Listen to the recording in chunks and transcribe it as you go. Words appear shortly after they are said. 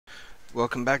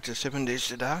Welcome back to 7 Days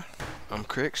to Die. I'm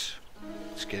Crix.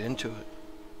 Let's get into it.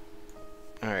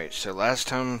 Alright, so last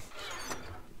time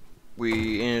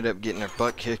we ended up getting our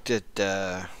butt kicked at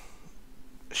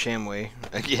Shamway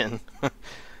again.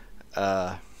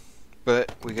 But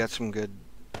we got some good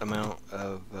amount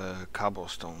of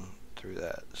cobblestone through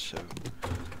that, so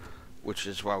which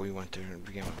is why we went there to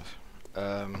begin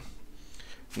with.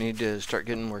 Need to start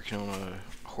working on a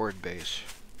Horde Base.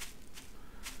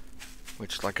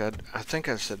 Which, like I think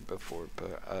I said before,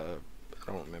 but I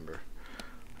don't remember.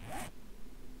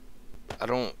 I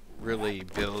don't really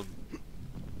build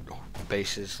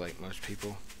bases like most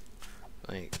people.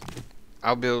 Like,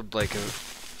 I'll build like a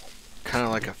kind of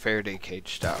like a Faraday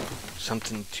cage style,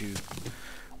 something to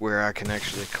where I can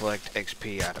actually collect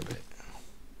XP out of it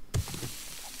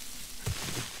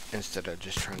instead of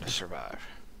just trying to survive.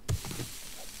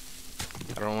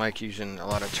 I don't like using a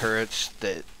lot of turrets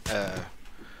that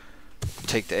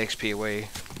take the XP away.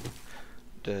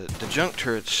 The junk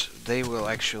turrets, they will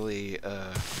actually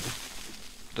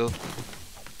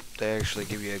they actually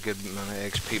give you a good amount of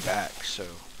XP back. So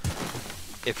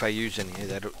if I use any,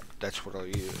 that's what I'll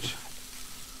use.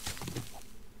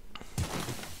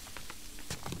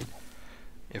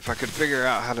 If I could figure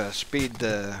out how to speed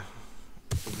the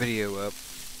video up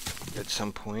at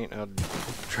some point, I'd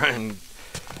try and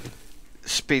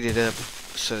speed it up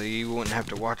so you wouldn't have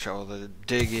to watch all the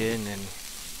digging and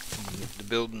the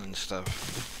building and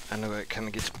stuff. I know it kind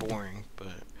of gets boring, but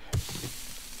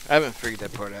I haven't figured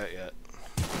that part out yet.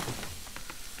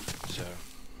 So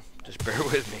just bear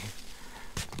with me.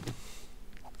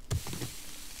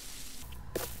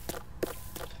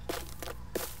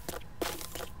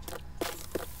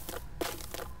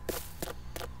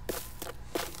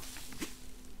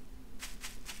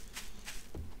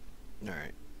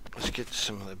 Alright, let's get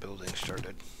some of the building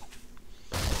started.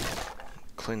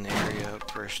 Clean the area up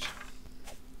first.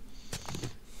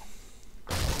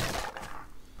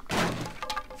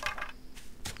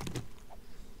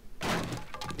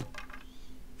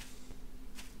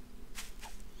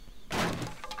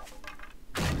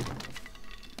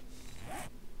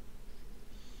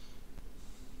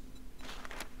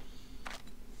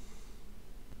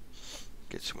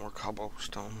 Get some more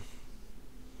cobblestone.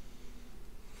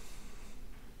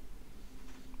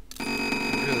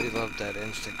 Love that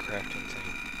instant crafting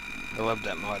thing. I love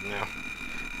that mod now.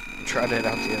 I tried it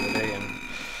out the other day and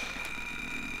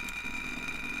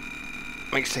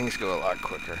makes things go a lot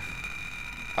quicker,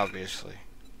 obviously.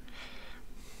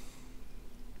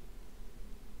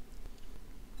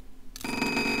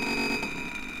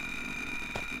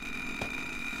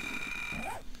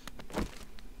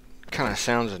 Kind of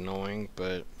sounds annoying,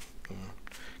 but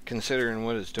considering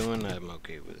what it's doing, I'm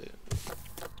okay with it.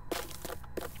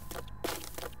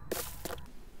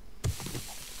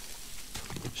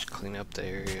 Clean up the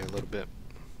area a little bit.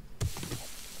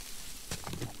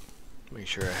 Make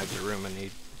sure I have the room I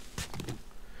need.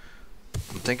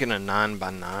 I'm thinking a 9 by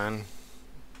 9.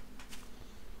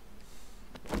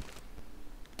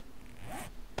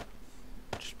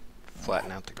 Just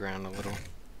flatten out the ground a little.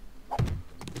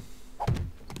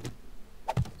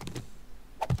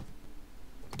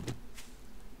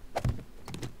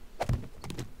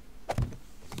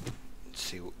 Let's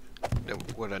see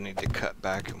what I need to cut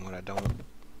back and what I don't.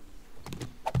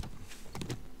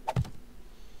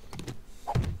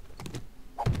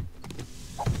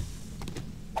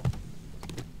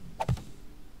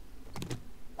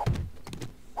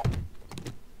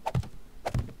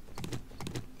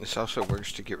 This also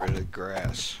works to get rid of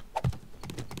grass.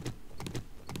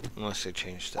 Unless they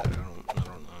changed that, I don't know.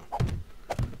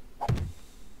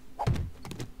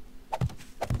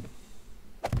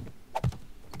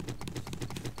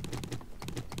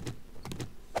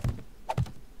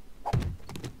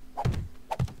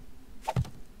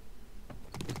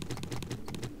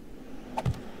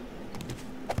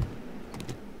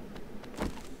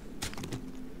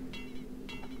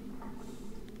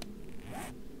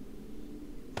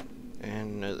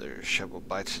 Another shovel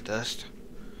bites the dust.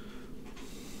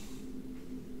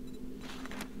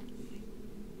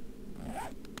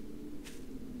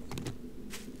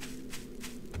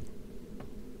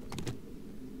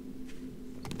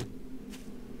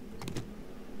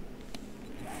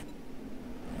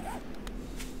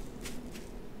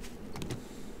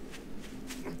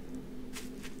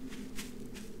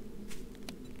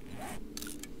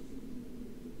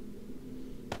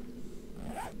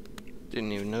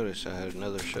 Didn't even notice I had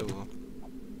another shovel.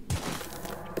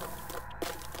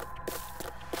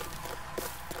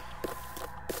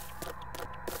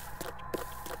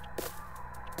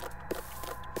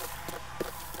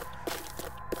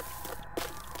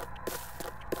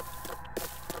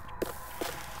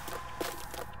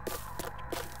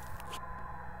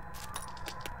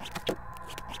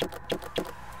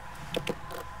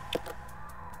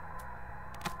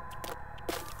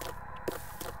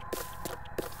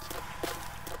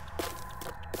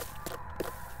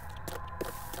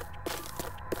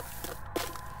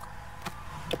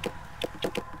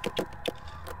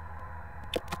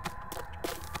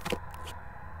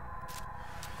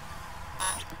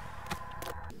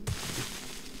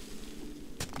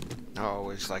 I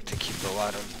always like to keep a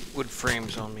lot of wood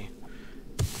frames on me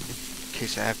in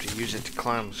case I have to use it to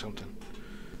climb something.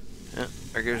 Yeah,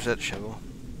 there goes that shovel.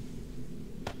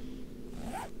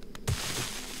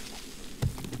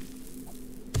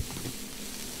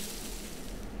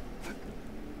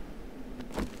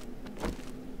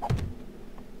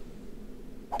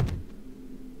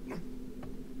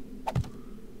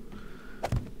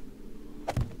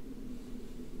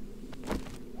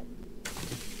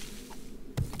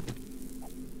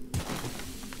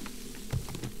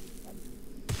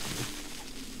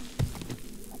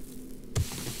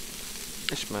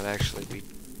 This might actually be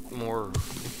more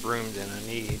room than I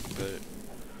need, but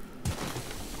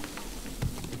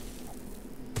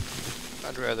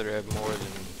I'd rather have more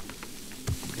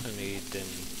than I need than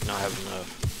not have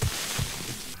enough.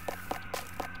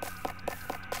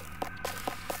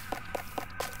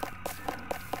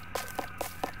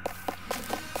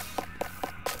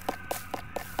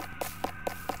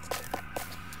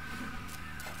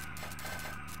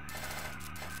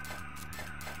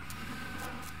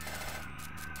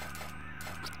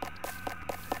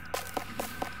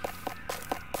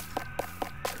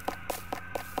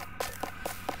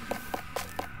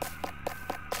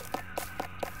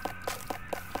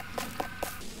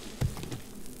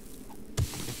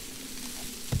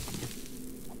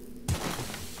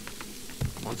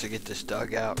 Once I get this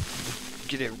dug out,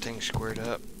 get everything squared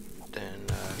up, then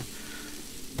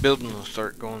building will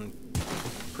start going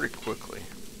pretty quickly.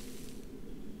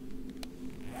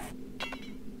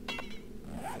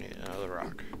 Need another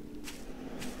rock.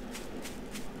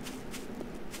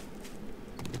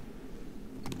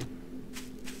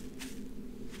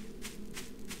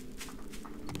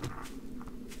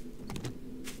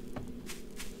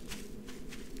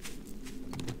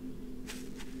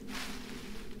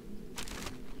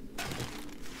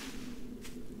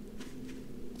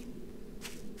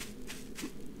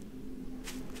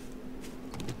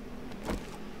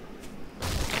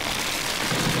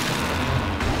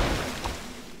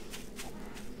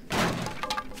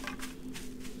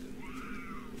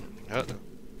 Uh-oh.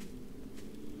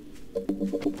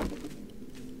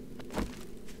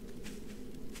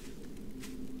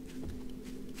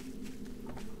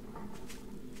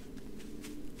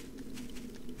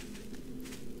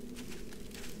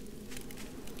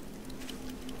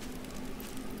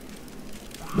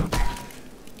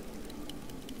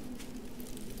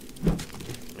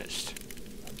 Missed.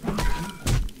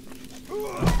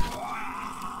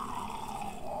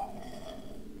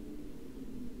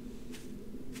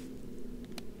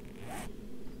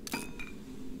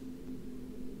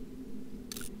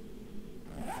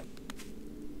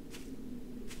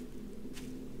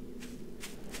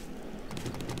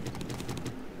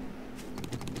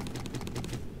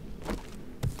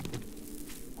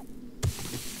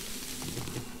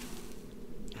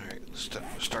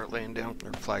 Start laying down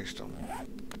their flagstone.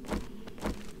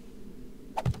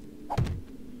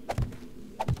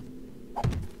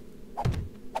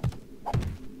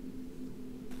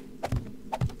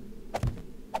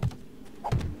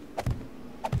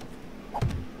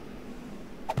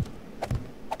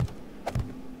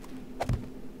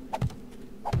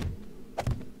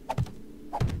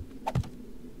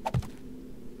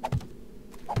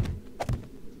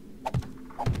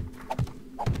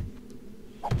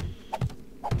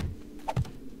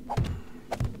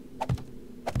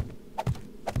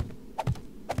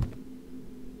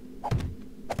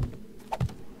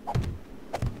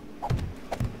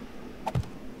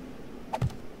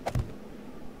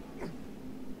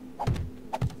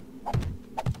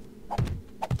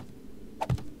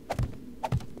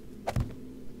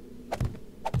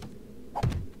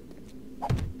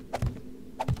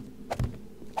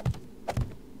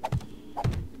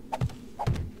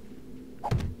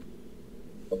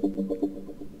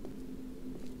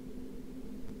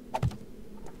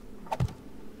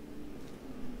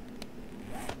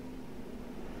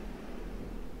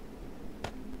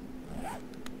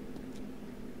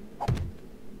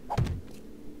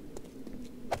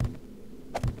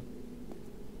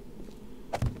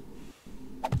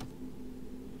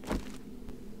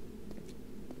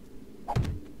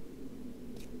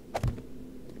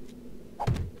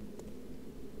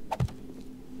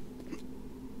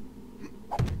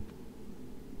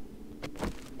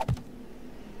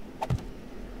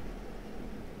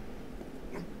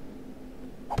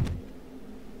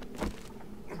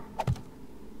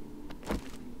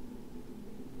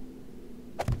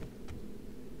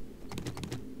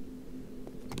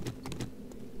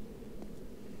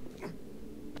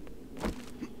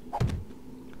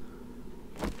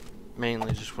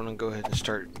 Mainly just want to go ahead and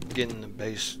start getting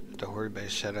the Horde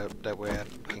base set up. That way I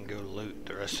can go loot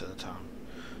the rest of the time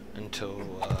until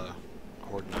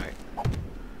Horde night.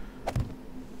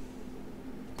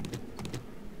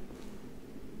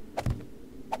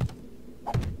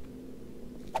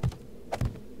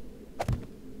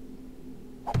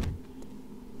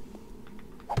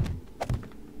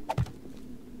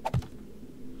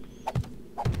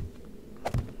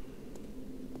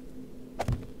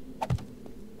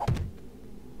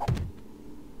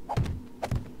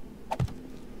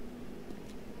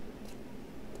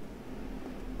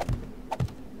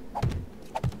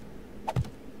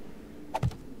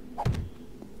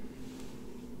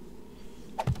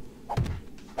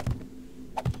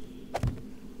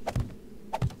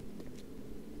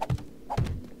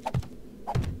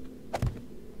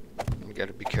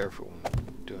 Gotta be careful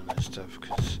when doing this stuff,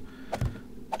 because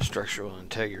structural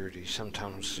integrity,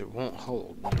 sometimes it won't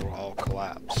hold and it'll all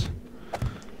collapse.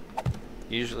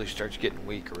 Usually starts getting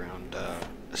weak around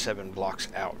 7 blocks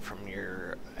out from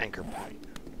your anchor point.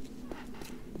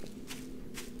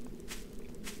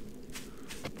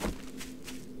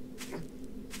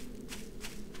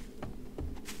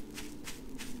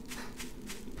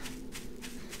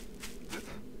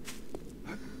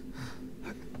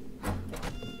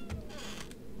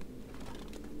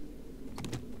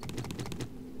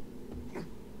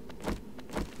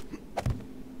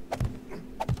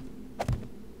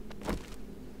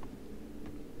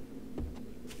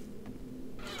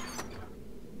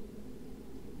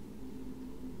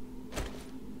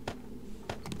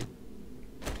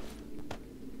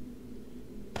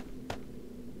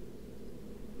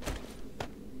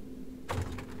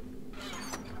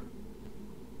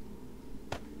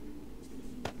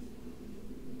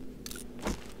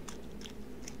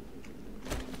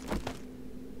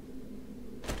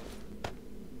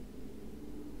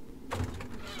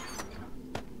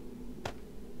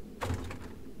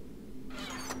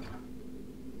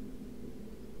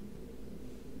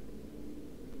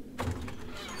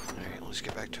 Let's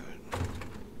get back to it.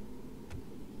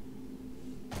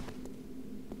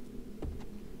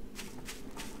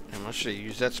 And I should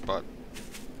use that spot.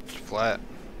 It's flat.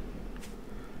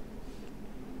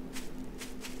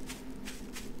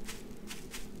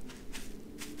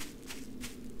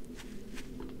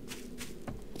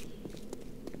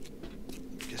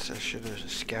 Guess I should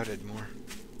have scouted more.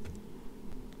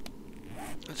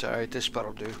 That's alright, this spot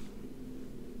will do.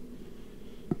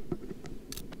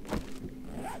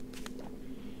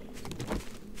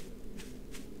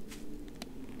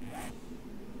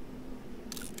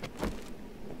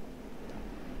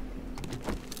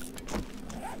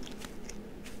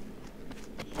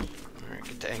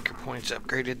 Points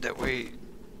upgraded, that way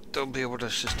they'll be able to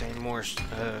sustain more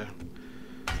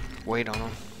weight on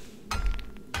them.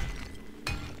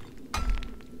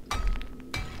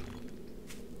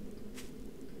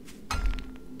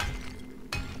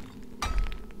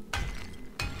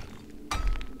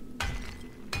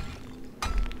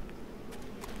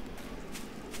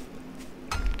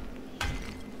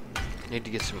 Need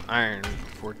to get some iron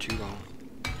before too long.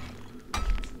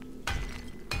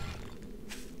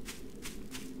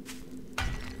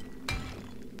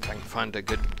 Find a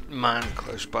good mine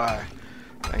close by.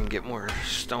 I can get more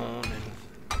stone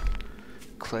and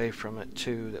clay from it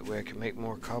too, that way I can make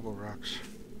more cobble rocks.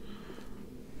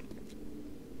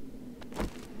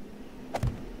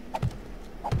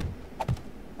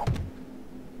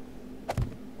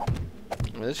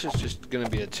 This is just gonna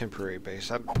be a temporary base.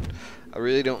 I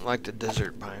really don't like the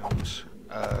desert biomes.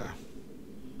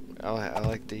 I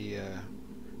like the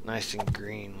nice and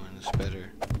green ones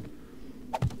better.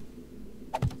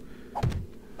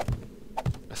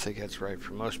 I think that's right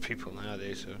for most people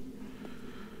nowadays, so.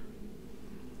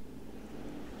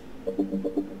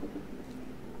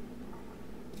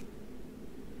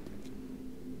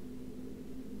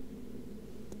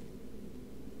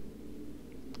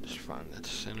 Just find that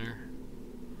center.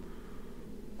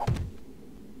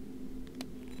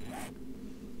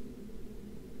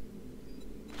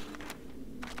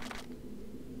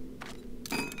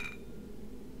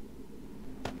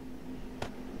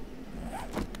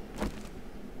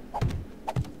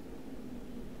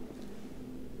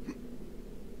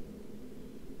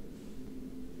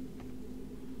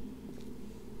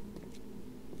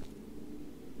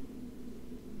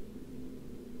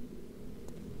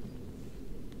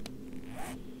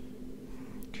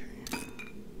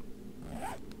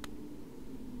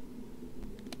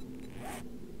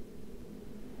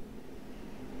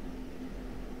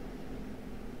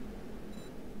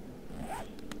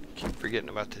 Forgetting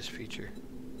about this feature.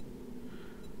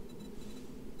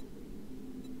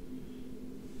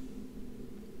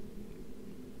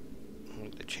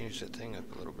 They changed that thing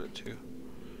up a little bit too.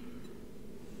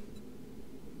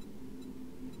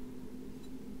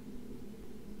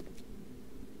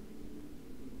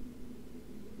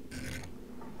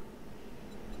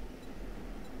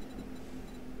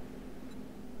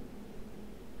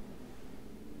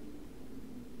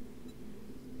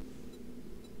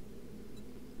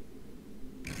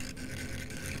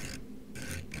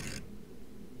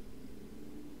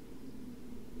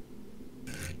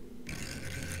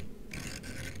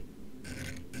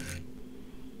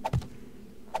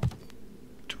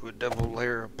 Do a double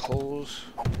layer of poles.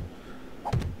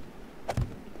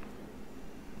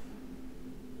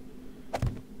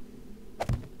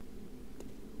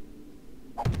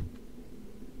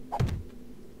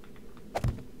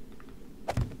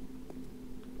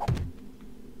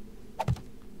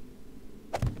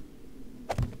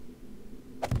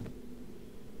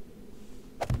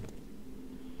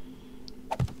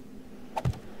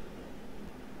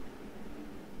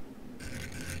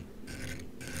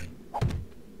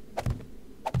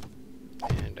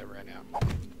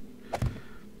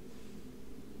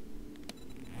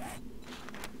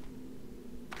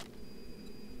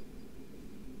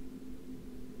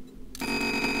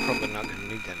 Probably not going to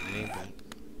need that many, but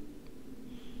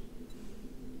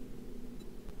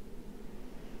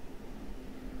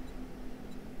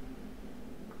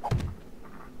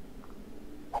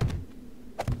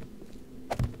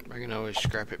I can always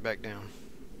scrap it back down.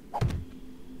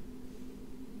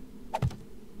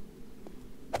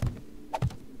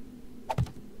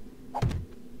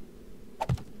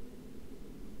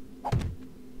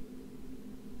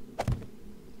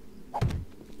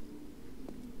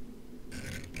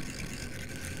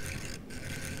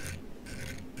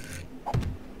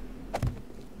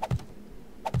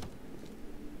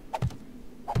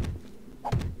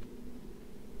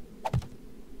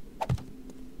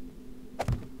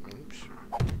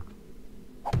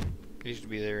 Needs to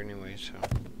be there anyway, so.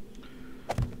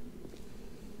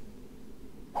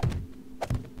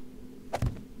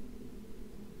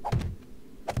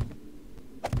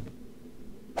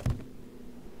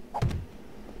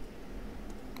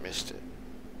 Missed it.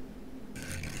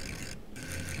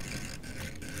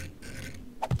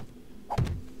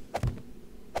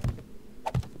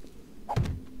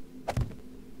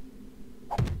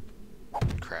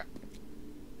 Crap.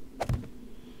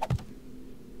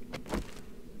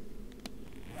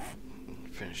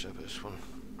 Finish up this one.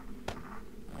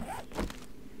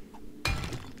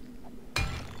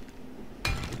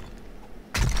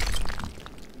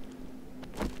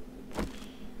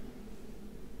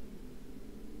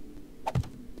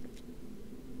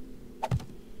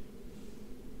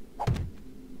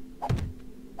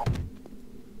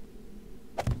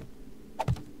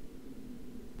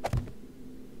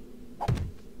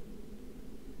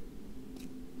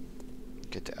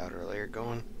 Get the outer layer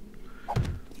going.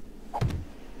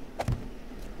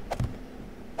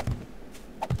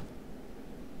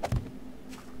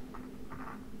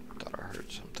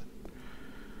 Something.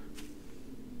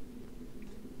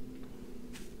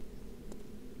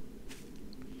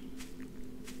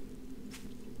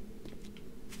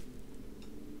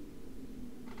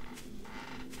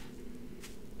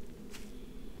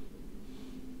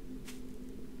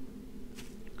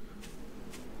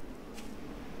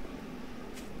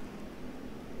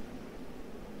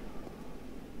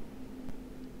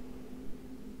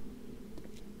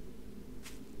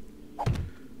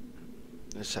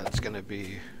 This side's going to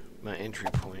be my entry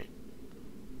point,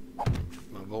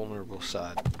 my vulnerable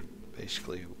side,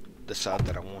 basically the side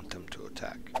that I want them to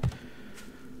attack.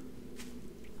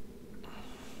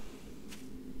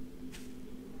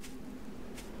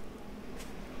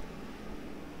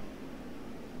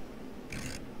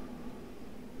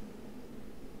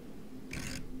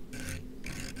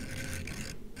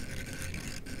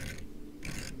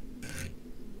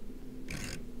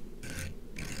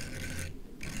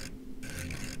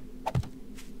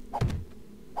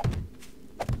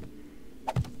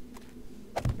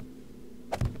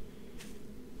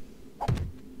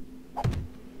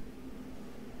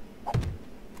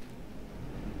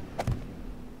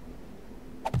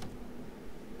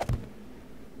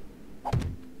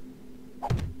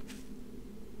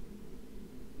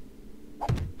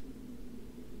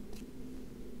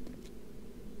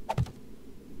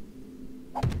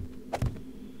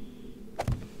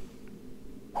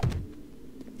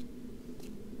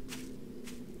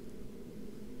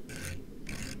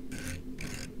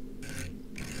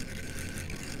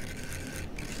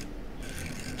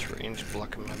 Terrain's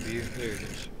blocking my view. There it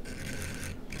is.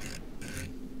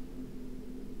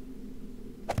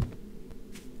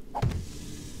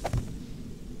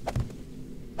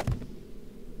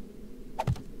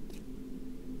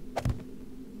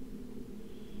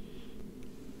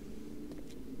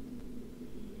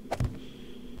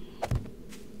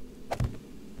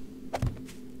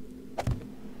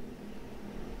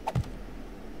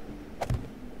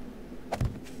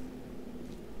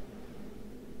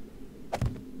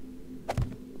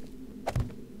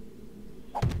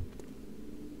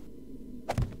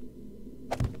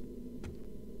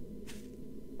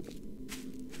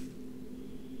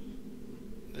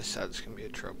 This side's gonna be a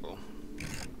trouble.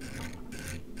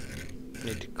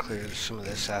 Need to clear some of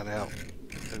this out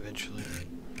eventually.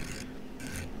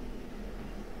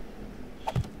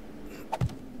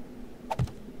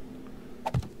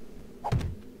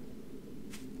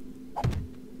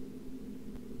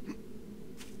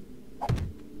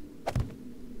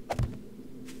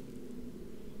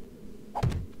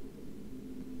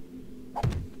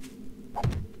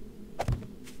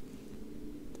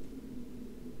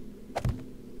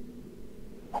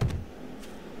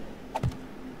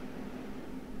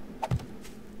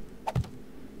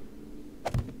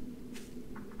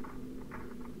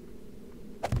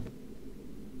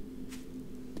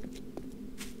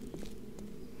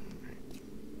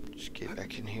 Get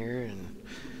back in here and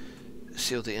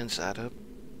seal the inside up.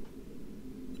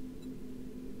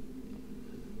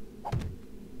 Alright.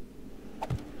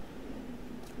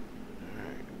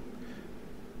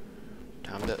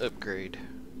 Time to upgrade.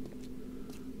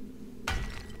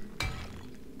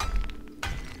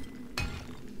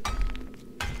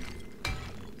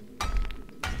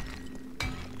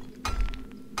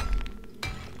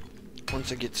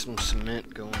 Once I get some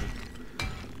cement going,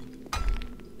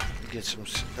 get some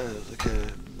like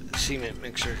a cement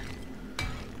mixer,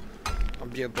 I'll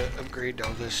be able to upgrade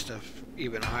all this stuff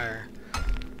even higher.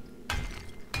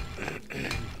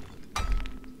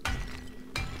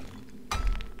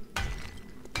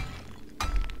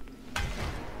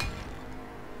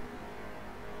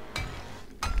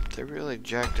 They really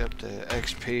jacked up the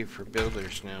XP for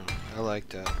builders now. I like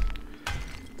that.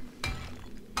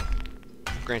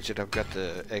 Granted, I've got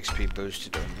the XP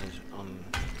boosted on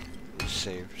this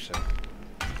save, so.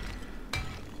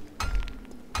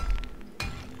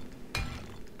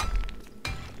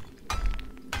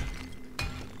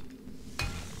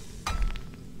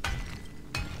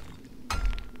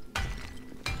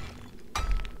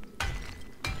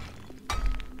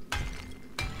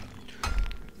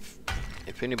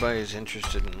 If anybody is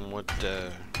interested in what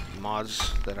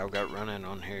mods that I've got running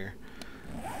on here,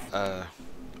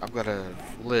 I've got a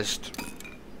list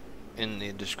in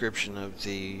the description of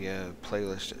the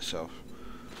playlist itself.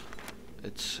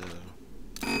 It's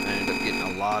I ended up getting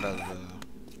a lot of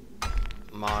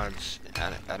mods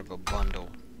out of a bundle,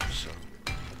 so.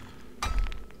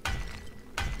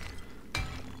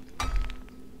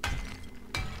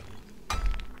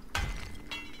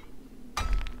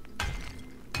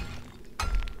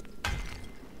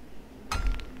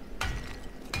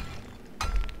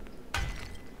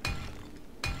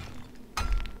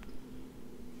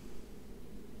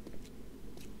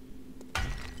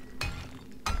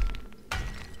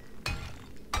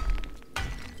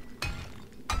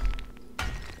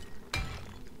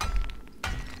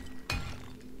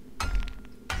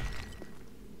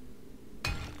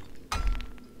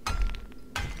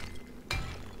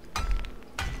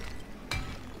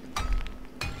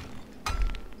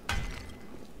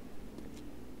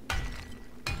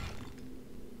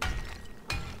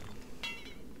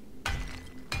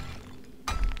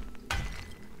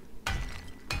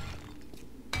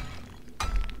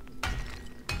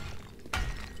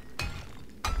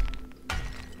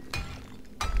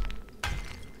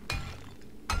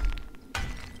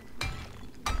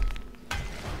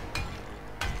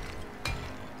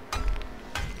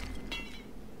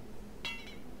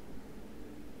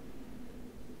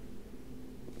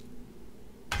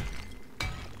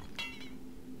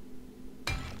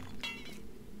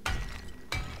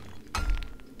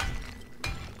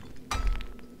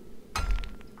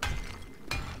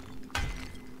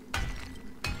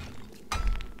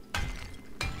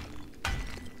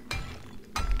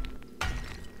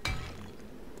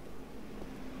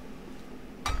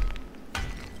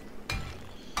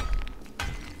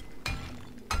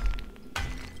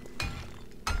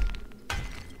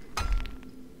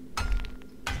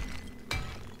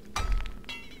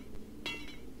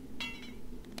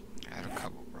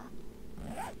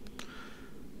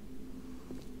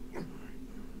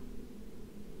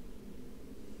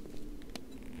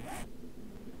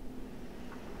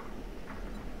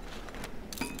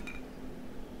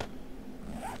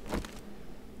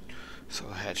 So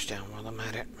I'll hatch down while I'm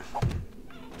at it.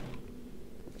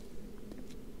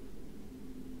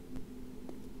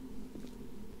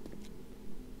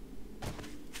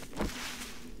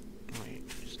 Wait,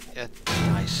 that's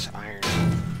nice iron.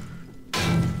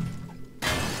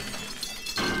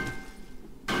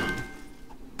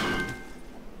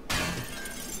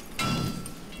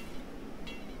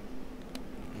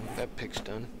 That pick's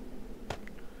done.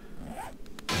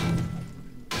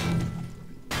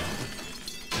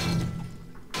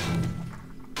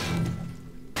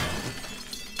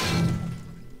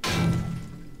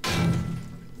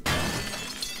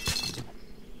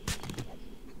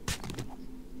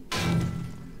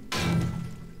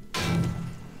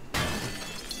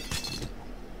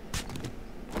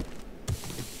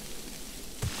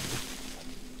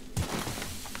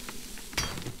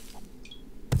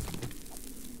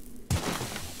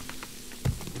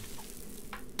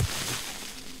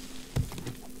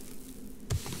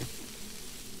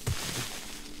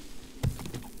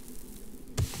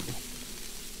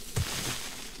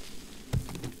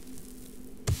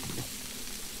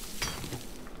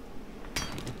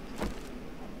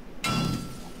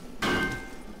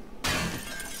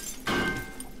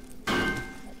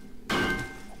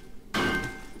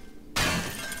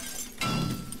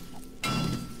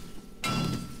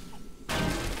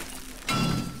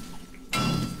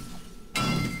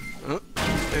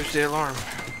 There's the alarm.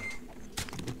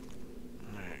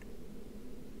 Alright.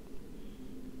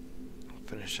 I'll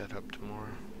finish that up tomorrow.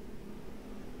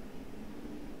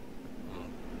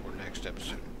 Or next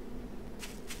episode.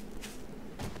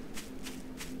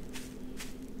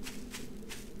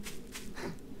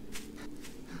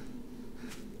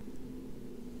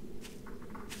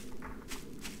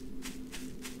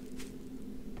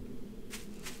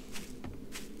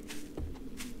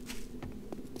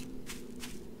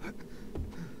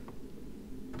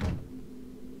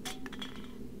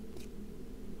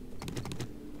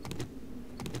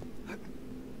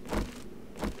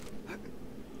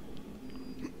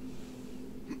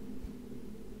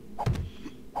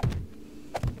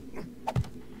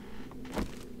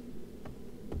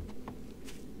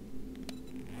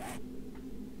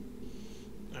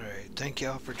 Thank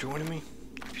y'all for joining me.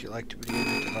 If you liked the video,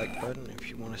 hit the like button. If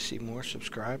you want to see more,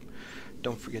 subscribe.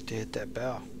 Don't forget to hit that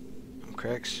bell. I'm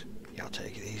Crex. Y'all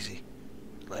take it easy.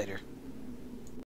 Later.